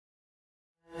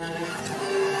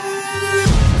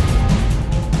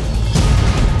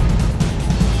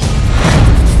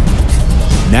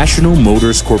National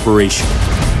Motors Corporation.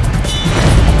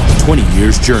 20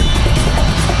 years journey.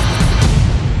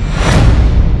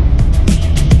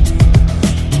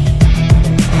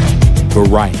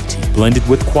 Variety blended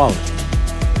with quality,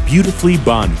 beautifully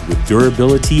bonded with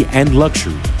durability and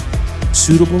luxury,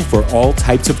 suitable for all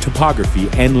types of topography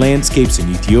and landscapes in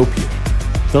Ethiopia.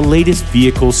 The latest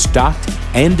vehicles stocked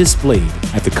and displayed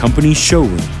at the company's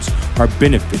showrooms are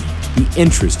benefiting the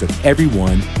interest of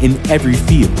everyone in every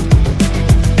field.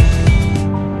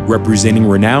 Representing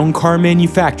renowned car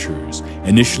manufacturers,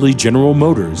 initially General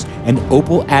Motors and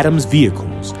Opel Adams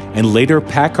Vehicles, and later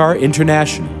PACCAR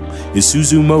International,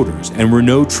 Isuzu Motors and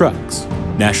Renault Trucks,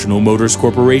 National Motors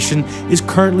Corporation is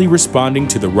currently responding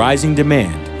to the rising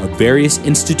demand of various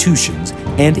institutions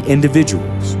and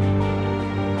individuals.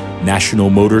 National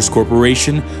Motors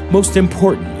Corporation, most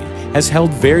importantly, has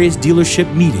held various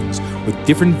dealership meetings with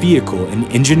different vehicle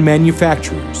and engine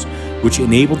manufacturers, which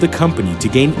enabled the company to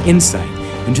gain insight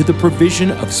into the provision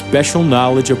of special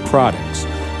knowledge of products,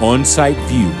 on-site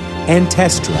view, and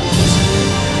test drives.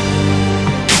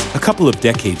 A couple of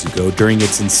decades ago, during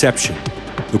its inception,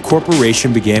 the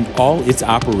corporation began all its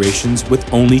operations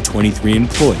with only 23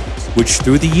 employees, which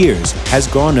through the years has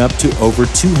gone up to over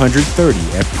 230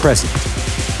 at present.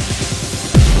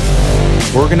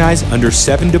 Organized under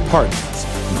 7 departments,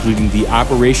 including the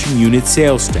operation unit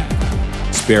sales staff,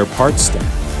 spare parts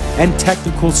staff, and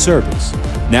technical service,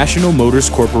 National Motors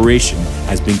Corporation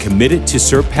has been committed to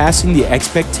surpassing the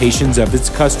expectations of its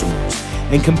customers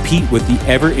and compete with the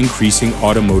ever-increasing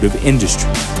automotive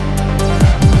industry.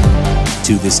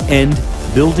 To this end,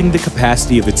 building the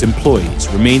capacity of its employees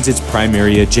remains its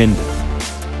primary agenda.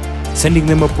 Sending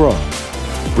them abroad,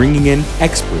 bringing in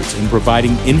experts, and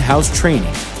providing in-house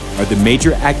training are the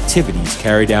major activities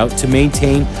carried out to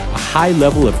maintain a high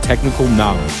level of technical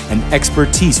knowledge and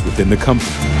expertise within the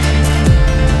company.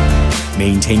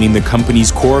 Maintaining the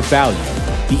company's core value,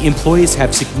 the employees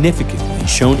have significantly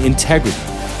shown integrity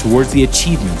towards the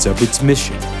achievements of its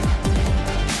mission.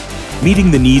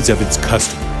 Meeting the needs of its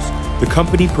customers, the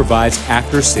company provides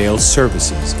after-sales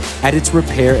services at its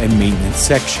repair and maintenance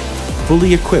section,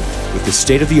 fully equipped with the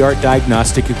state-of-the-art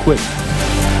diagnostic equipment.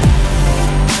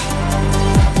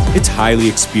 Its highly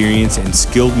experienced and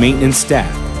skilled maintenance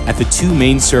staff at the 2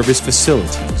 main service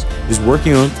facilities is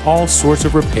working on all sorts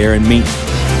of repair and maintenance,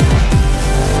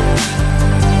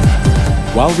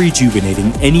 while rejuvenating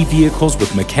any vehicles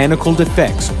with mechanical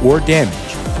defects or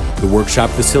damage. The workshop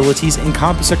facilities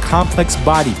encompass a complex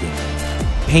body build,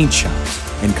 paint shops,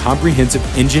 and comprehensive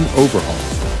engine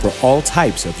overhauls for all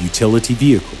types of utility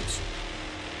vehicles.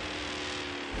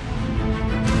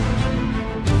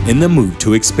 In the move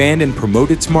to expand and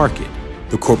promote its market,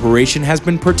 the corporation has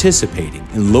been participating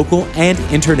in local and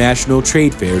international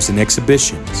trade fairs and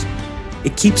exhibitions.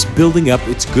 It keeps building up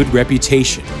its good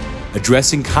reputation,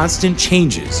 addressing constant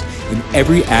changes in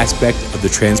every aspect of the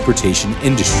transportation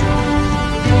industry.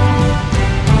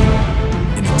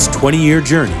 In its 20-year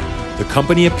journey, the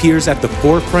company appears at the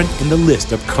forefront in the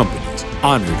list of companies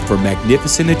honored for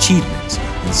magnificent achievements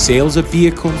in sales of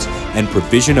vehicles and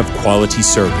provision of quality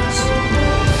service.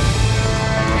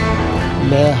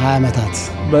 ለዓመታት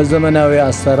በዘመናዊ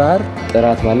አሰራር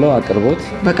ጥራት ባለው አቅርቦት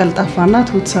በቀልጣፋና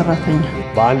ትሁት ሰራተኛ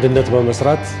በአንድነት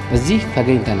በመስራት እዚህ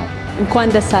ተገኝተናል።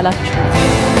 እንኳን ደስ አላችሁ።